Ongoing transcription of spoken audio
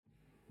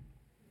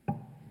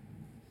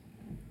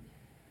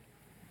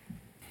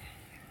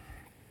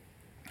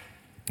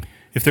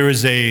If there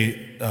is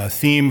a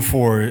theme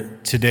for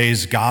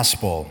today's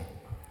gospel,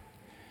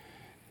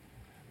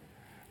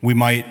 we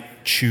might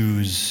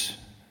choose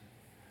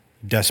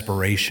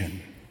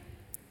desperation.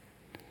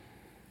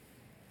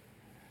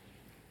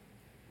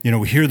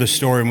 We hear the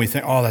story and we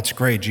think, oh, that's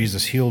great,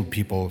 Jesus healed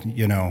people,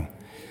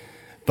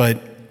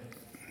 But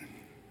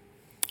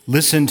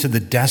listen to the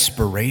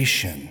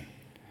desperation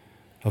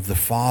of the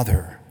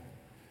Father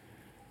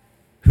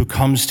who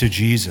comes to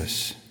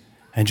Jesus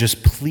and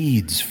just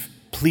pleads,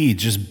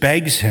 just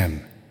begs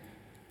him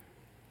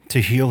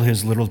to heal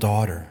his little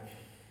daughter.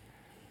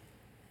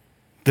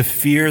 The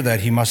fear that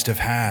he must have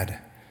had.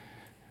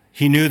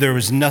 He knew there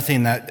was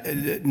nothing that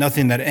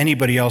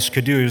anybody else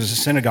could do. He was a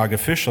synagogue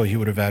official. He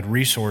would have had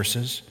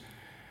resources.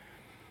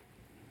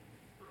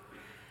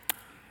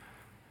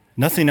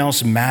 Nothing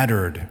else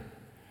mattered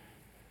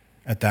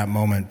at that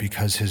moment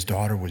because his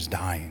daughter was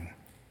dying.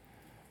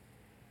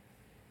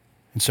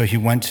 And so he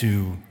went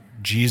to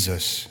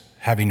Jesus,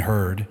 having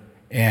heard,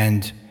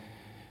 and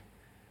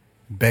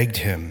begged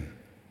him,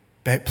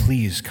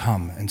 please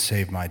come and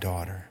save my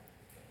daughter.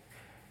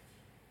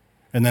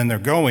 And then they're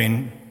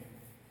going,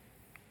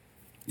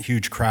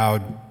 huge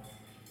crowd,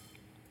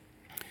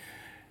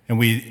 and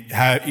we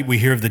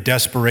hear of the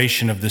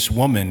desperation of this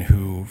woman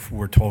who,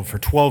 we're told, for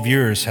 12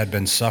 years had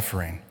been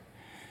suffering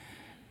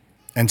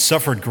and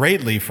suffered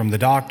greatly from the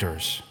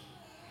doctors.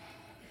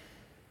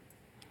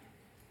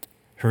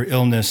 Her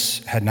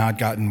illness had not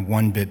gotten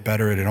one bit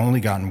better, it had only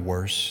gotten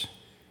worse.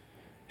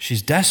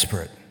 She's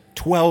desperate.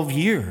 12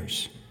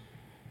 years.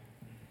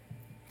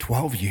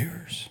 12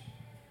 years.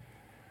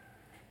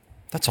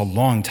 That's a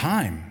long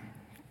time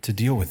to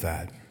deal with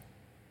that.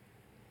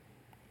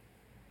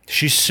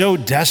 She's so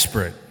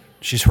desperate.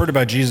 She's heard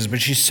about Jesus, but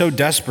she's so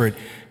desperate,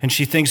 and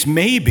she thinks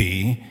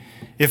maybe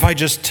if I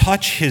just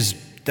touch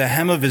the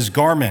hem of his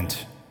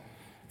garment,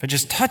 if I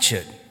just touch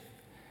it,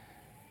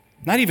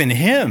 not even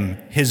him,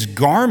 his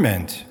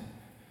garment,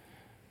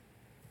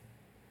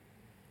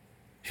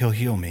 he'll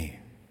heal me.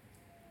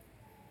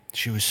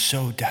 She was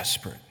so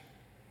desperate.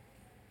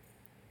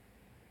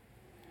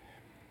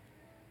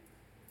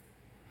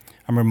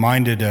 I'm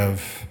reminded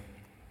of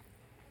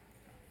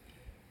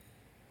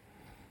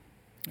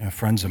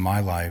friends of my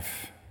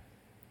life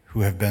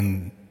who have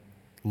been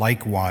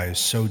likewise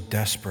so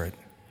desperate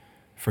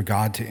for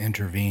God to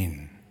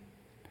intervene.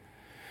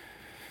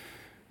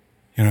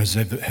 As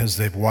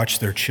they've watched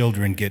their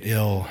children get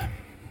ill,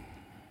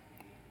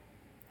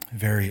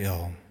 very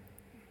ill,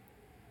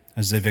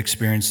 as they've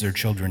experienced their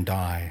children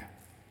die.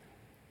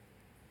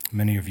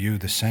 Many of you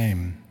the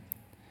same.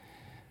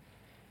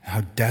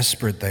 How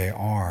desperate they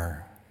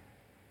are.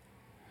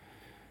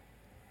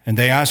 And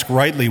they ask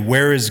rightly,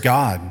 where is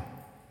God?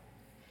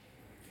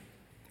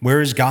 Where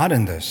is God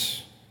in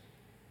this?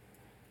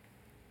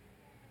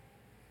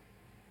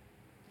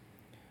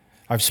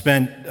 I've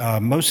spent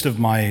most of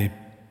my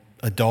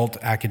adult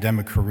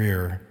academic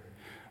career,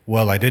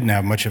 I didn't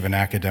have much of an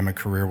academic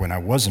career when I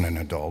wasn't an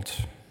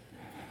adult,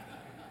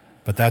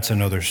 but that's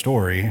another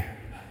story.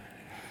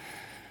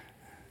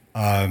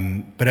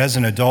 But as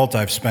an adult,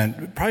 I've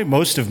spent probably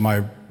most of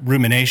my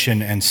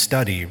rumination and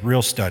study,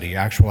 real study,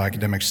 actual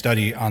academic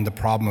study on the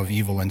problem of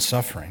evil and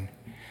suffering.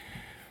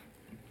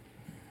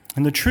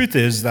 And the truth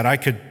is that I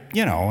could,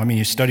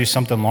 you study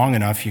something long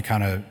enough, you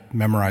kind of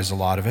memorize a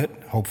lot of it,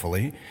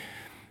 hopefully.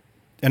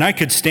 And I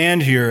could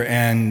stand here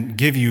and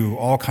give you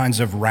all kinds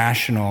of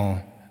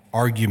rational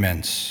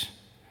arguments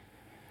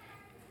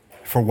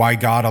for why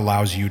God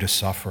allows you to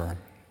suffer,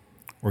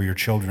 or your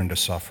children to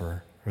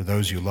suffer, or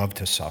those you love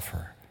to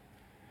suffer.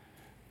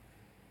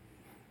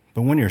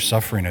 But when you're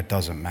suffering, it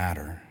doesn't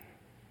matter.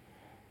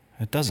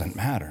 It doesn't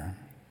matter.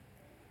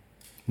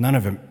 None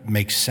of it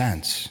makes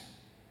sense,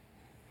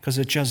 because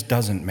it just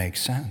doesn't make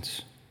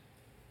sense.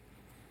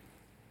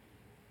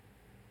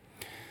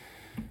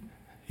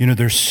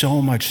 There's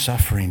so much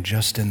suffering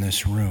just in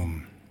this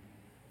room.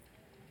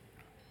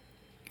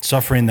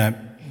 Suffering that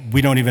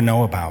we don't even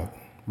know about,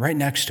 right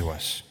next to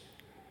us.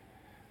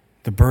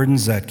 The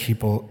burdens that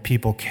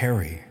people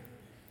carry.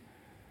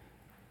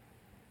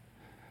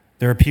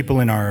 There are people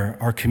in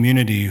our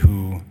community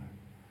who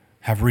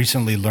have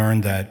recently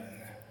learned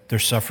that they're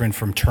suffering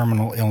from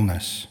terminal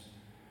illness.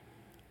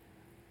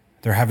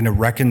 They're having to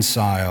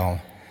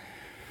reconcile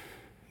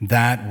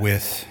that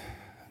with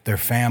their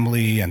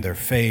family and their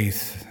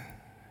faith.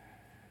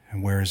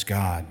 And where is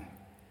God?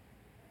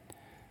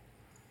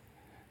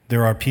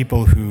 There are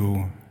people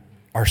who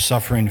are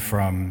suffering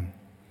from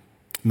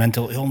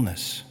mental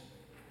illness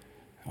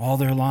all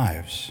their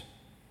lives.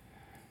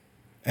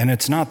 And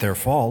it's not their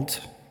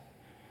fault,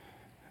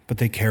 but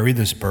they carry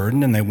this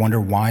burden and they wonder,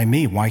 why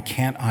me? Why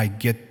can't I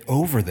get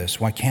over this?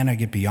 Why can't I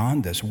get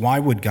beyond this? Why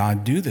would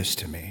God do this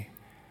to me?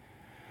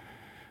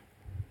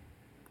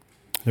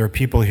 There are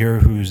people here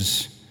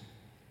whose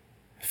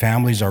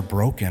families are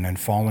broken and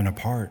fallen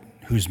apart,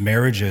 whose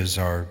marriages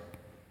are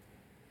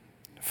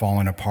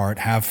fallen apart,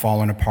 have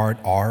fallen apart,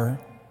 are.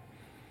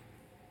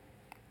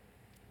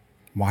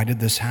 Why did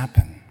this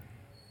happen?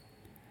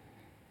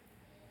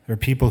 There are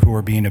people who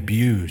are being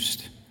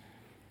abused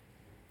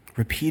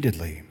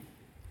repeatedly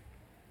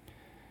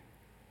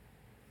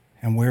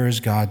And where is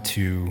God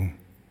to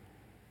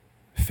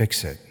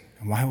fix it?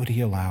 And why would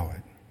he allow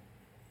it?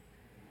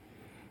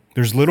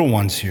 There's little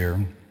ones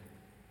here,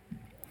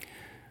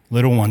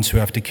 little ones who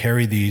have to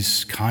carry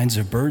these kinds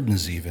of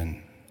burdens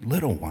even,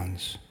 little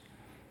ones.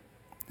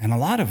 And a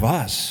lot of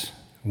us,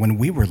 when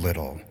we were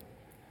little,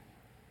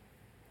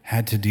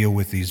 had to deal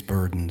with these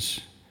burdens,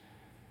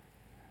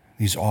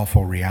 these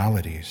awful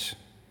realities.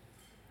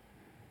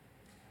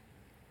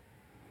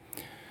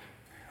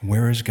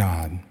 Where is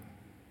God?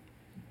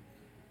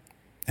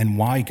 And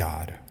why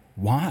God?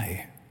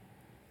 Why?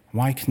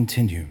 Why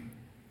continue?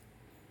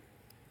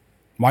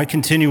 Why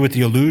continue with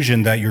the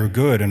illusion that you're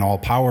good and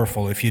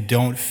all-powerful if you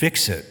don't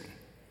fix it?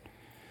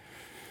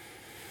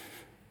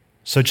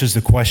 Such is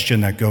the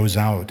question that goes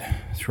out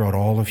throughout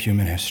all of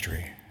human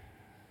history.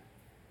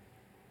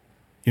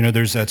 You know,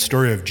 there's that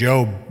story of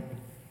Job.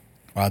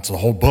 Well, it's the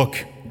whole book.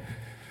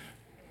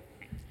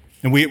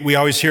 And we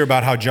always hear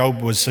about how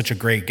Job was such a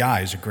great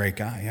guy. He's a great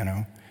guy, you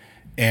know.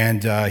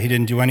 And he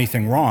didn't do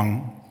anything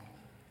wrong.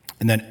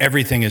 And then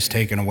everything is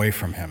taken away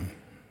from him.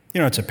 You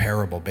know, it's a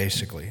parable,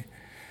 basically.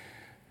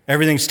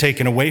 Everything's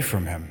taken away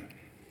from him.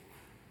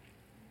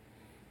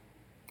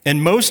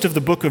 And most of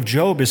the book of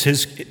Job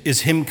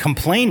is him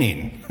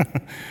complaining.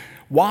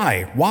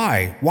 Why?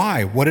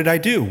 What did I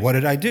do? What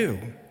did I do?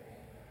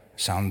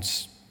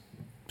 Sounds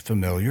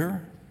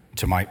familiar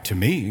to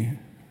me.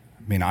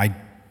 I mean, I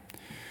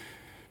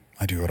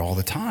do it all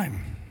the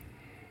time.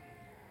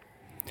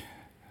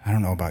 I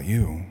don't know about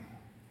you.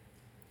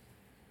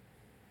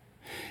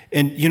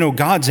 And, you know,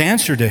 God's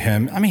answer to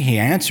him, I mean, he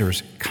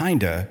answers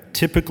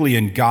typically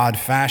in God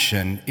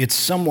fashion. It's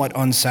somewhat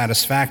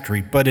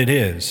unsatisfactory, but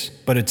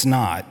it's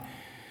not.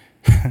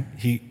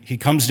 He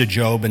comes to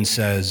Job and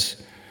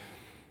says,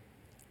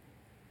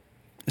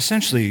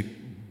 essentially,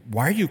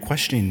 why are you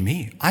questioning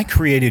me? I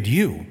created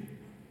you.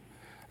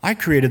 I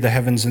created the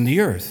heavens and the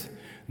earth,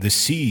 the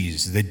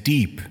seas, the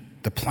deep,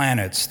 the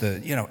planets,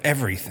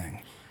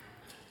 everything.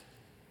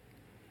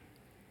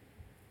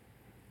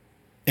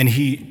 And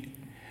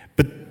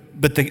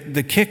But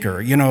the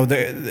kicker,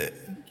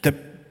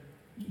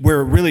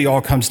 where it really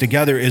all comes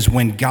together is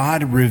when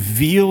God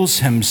reveals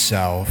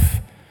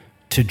himself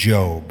to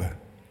Job.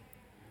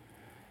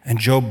 And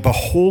Job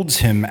beholds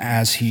him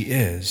as he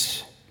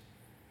is.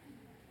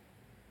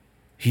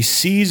 He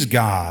sees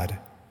God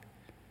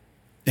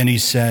and he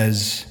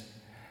says,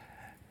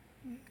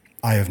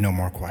 I have no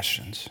more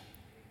questions.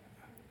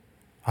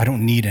 I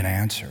don't need an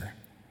answer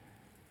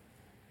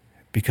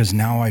because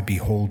now I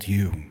behold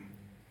you.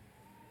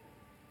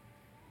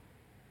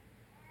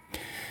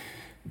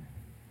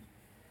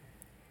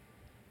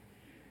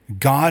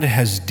 God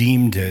has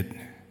deemed it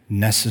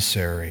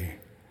necessary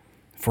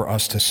for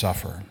us to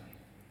suffer.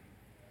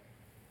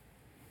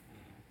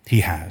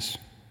 He has.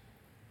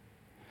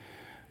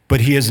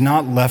 But he has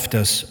not left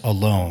us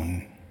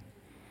alone.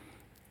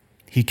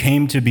 He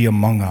came to be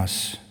among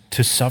us,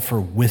 to suffer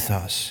with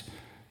us,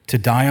 to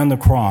die on the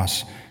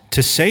cross,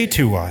 to say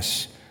to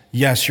us,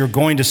 yes, you're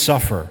going to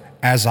suffer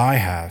as I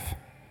have,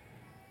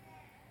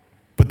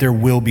 but there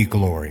will be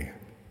glory.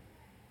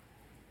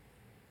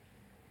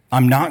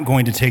 I'm not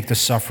going to take the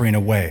suffering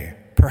away.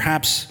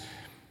 Perhaps,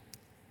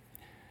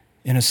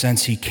 in a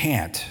sense, he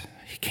can't.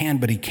 He can,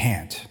 but he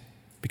can't.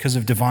 Because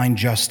of divine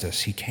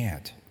justice, he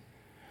can't.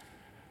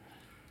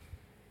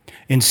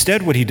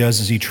 Instead, what he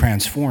does is he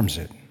transforms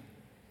it.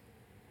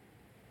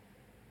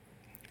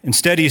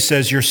 Instead, he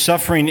says, your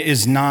suffering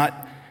is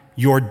not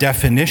your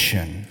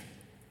definition.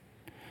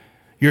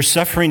 Your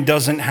suffering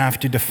doesn't have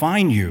to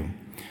define you.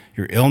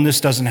 Your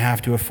illness doesn't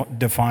have to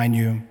define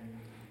you.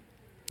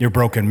 Your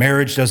broken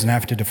marriage doesn't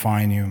have to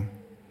define you.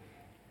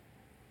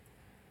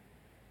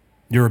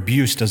 Your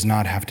abuse does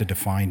not have to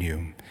define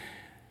you.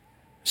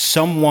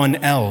 Someone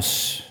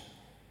else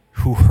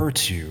who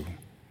hurts you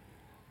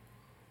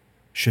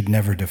should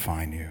never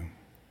define you.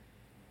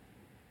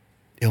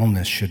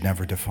 Illness should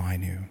never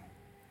define you.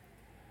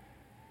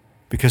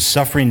 Because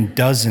suffering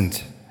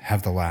doesn't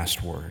have the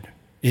last word.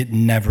 It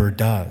never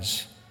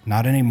does.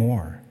 Not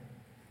anymore.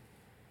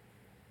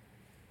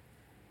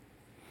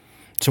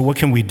 So what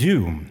can we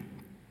do?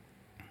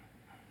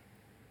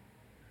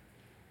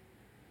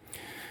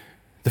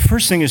 The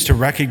first thing is to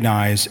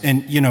recognize,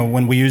 and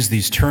when we use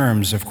these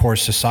terms, of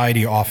course,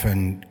 society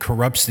often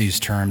corrupts these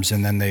terms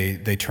and then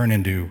they turn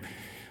into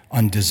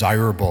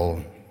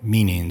undesirable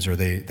meanings, or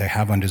they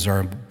have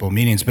undesirable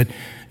meanings. But,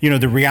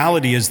 the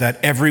reality is that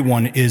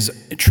everyone is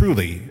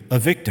truly a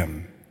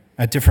victim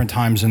at different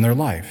times in their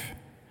life.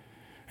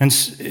 And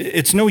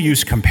it's no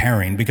use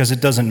comparing because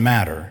it doesn't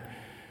matter.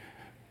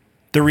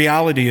 The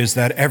reality is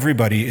that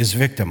everybody is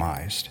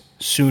victimized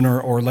sooner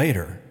or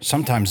later,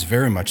 sometimes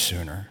very much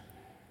sooner,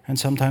 and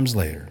sometimes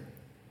later.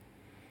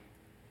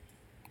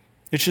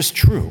 It's just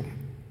true.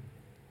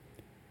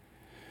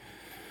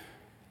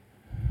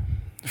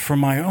 For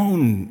my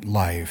own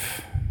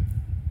life,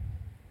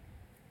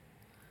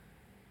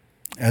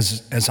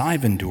 as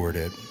I've endured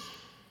it,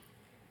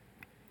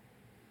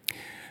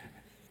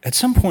 at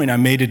some point I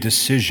made a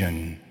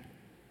decision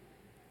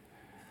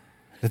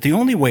that the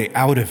only way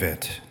out of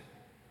it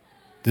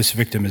this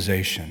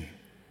victimization,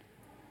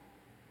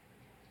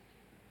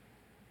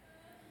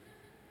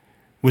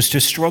 was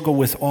to struggle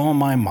with all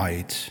my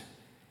might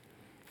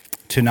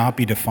to not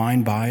be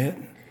defined by it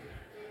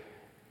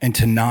and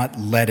to not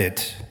let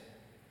it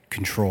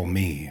control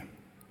me.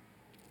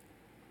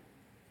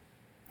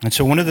 And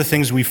so one of the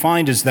things we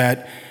find is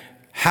that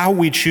how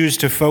we choose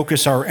to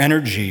focus our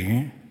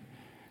energy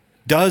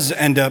does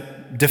end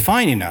up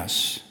defining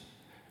us.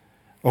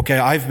 Okay,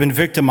 I've been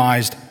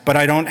victimized, but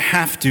I don't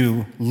have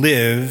to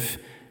live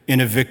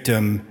in a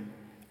victim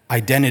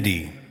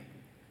identity.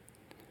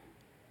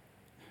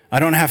 I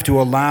don't have to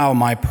allow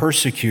my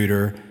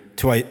persecutor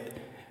to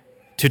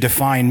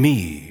define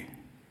me.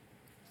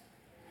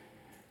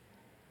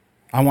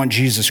 I want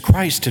Jesus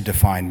Christ to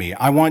define me.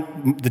 I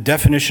want the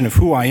definition of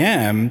who I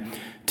am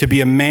to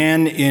be a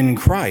man in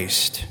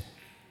Christ,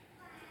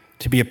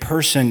 to be a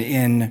person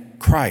in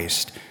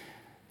Christ.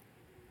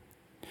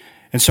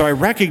 And so I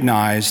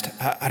recognized,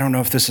 I don't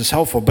know if this is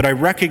helpful, but I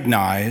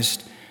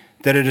recognized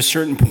that at a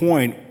certain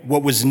point,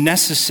 what was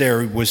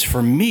necessary was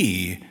for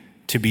me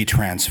to be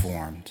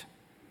transformed.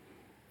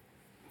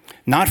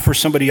 Not for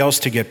somebody else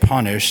to get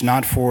punished,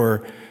 not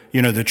for,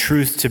 the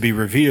truth to be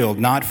revealed,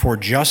 not for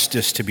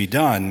justice to be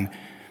done,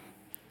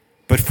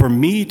 but for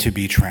me to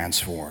be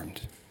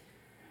transformed.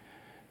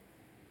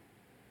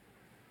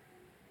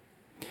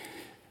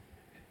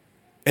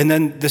 And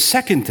then the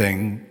second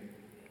thing,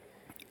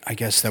 I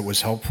guess that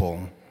was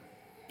helpful,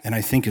 and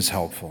I think is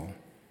helpful,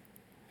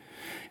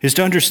 is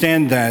to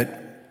understand that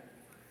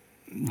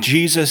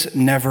Jesus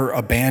never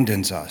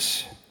abandons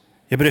us.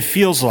 Yeah, but it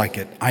feels like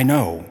it. I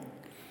know.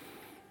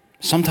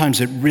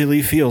 Sometimes it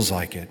really feels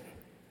like it.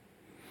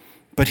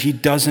 But he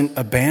doesn't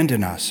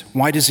abandon us.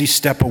 Why does he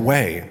step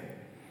away?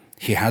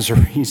 He has a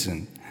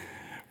reason.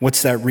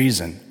 What's that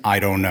reason? I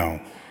don't know.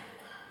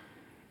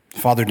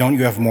 Father, don't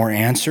you have more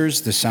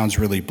answers? This sounds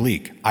really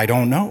bleak. I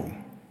don't know.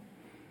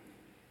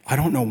 I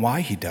don't know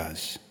why he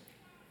does.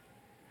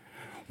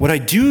 What I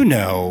do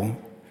know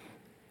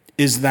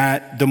is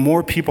that the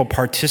more people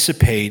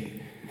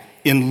participate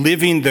in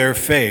living their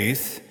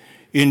faith,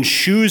 in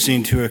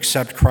choosing to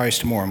accept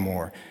Christ more and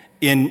more,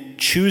 in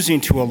choosing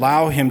to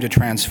allow him to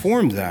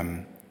transform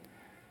them,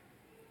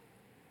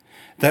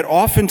 that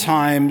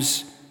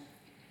oftentimes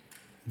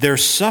their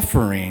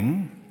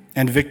suffering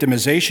and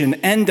victimization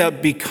end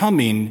up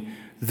becoming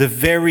the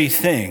very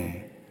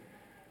thing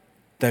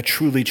that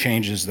truly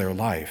changes their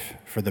life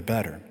for the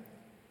better.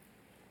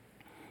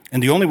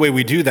 And the only way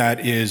we do that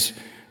is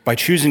by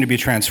choosing to be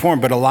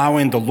transformed, but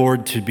allowing the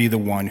Lord to be the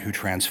one who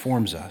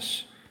transforms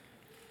us.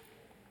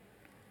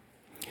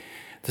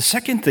 The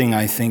second thing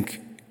I think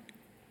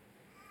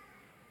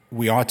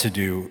we ought to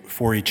do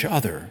for each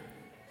other,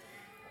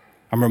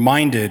 I'm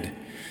reminded,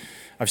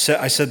 I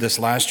said this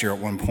last year at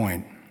one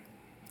point,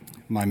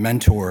 my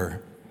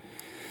mentor,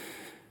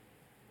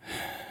 it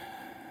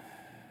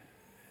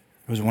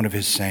was one of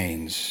his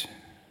sayings,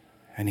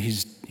 and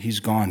he's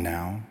gone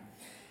now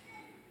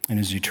in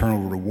his eternal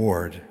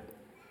reward.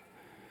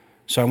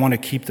 So I want to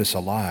keep this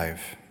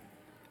alive.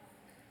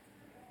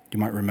 You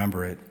might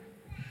remember it.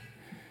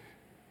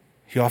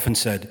 He often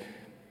said,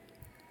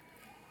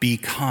 be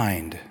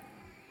kind.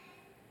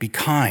 Be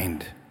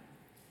kind.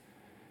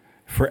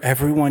 For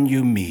everyone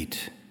you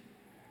meet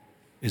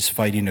is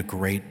fighting a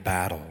great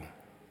battle.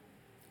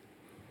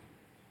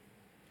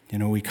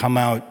 We come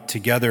out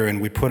together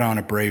and we put on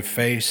a brave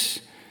face,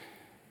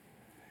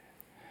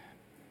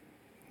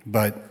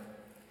 but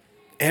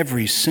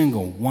every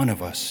single one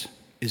of us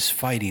is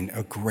fighting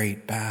a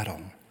great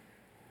battle.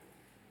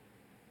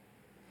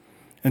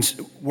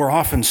 And we're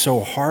often so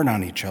hard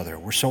on each other.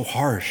 We're so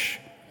harsh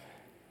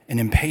and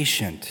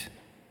impatient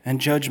and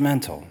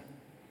judgmental.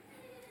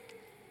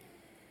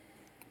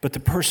 But the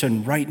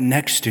person right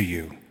next to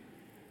you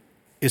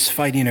is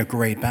fighting a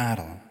great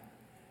battle.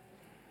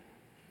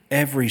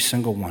 Every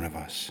single one of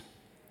us.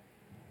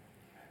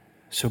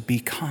 So be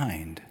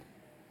kind.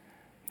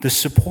 The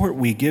support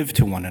we give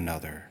to one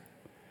another,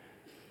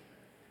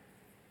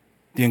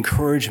 the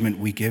encouragement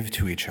we give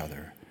to each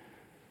other,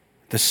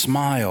 the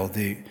smile,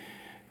 the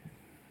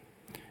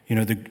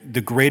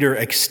greater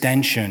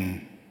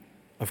extension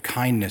of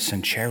kindness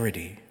and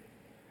charity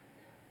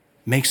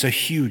makes a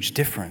huge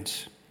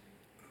difference.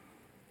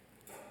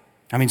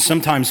 I mean,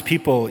 sometimes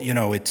people,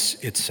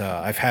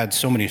 I've had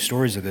so many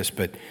stories of this,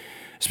 but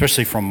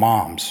especially from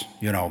moms.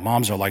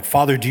 Moms are like,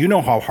 Father, do you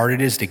know how hard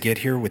it is to get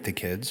here with the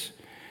kids?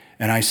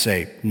 And I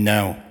say,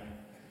 no.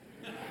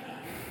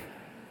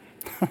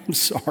 I'm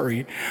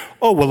sorry.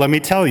 Oh, well, let me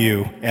tell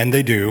you. And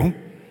they do.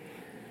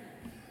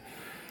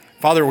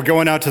 Father, we're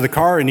going out to the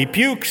car and he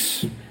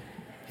pukes.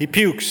 He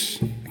pukes.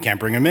 I can't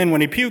bring him in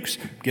when he pukes.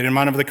 Get him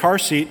out of the car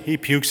seat, he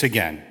pukes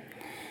again.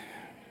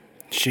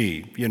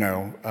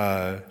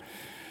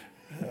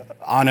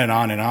 On and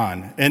on and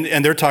on.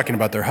 And they're talking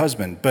about their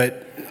husband.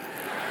 But,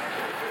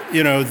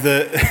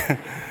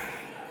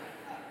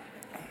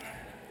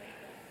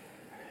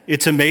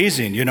 it's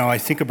amazing. I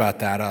think about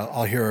that.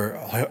 I'll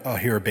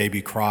hear a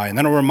baby cry, and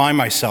then I'll remind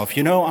myself,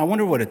 I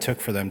wonder what it took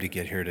for them to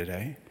get here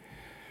today.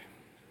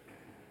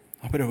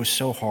 I bet it was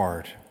so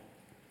hard.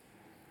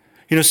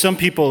 Some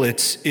people, they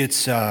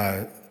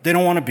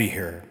don't want to be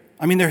here.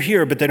 I mean, they're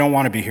here, but they don't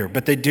want to be here,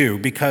 but they do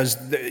because,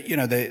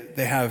 they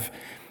have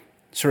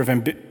sort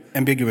of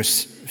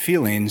ambiguous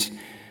feelings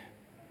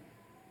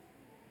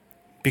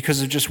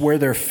because of just where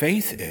their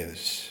faith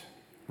is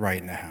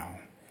right now.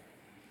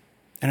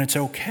 And it's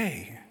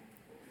okay.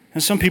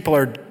 And some people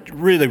are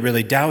really,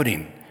 really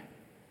doubting,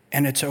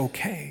 and it's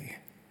okay.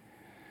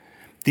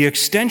 The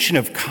extension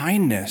of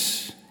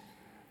kindness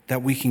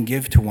that we can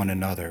give to one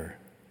another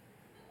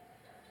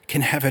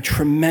can have a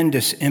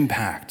tremendous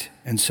impact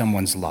in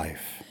someone's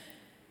life.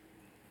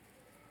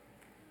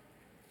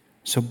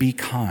 So be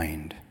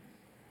kind,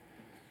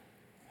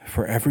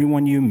 for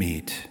everyone you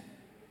meet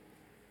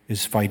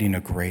is fighting a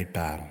great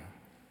battle.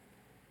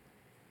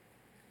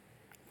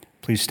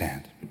 Please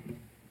stand.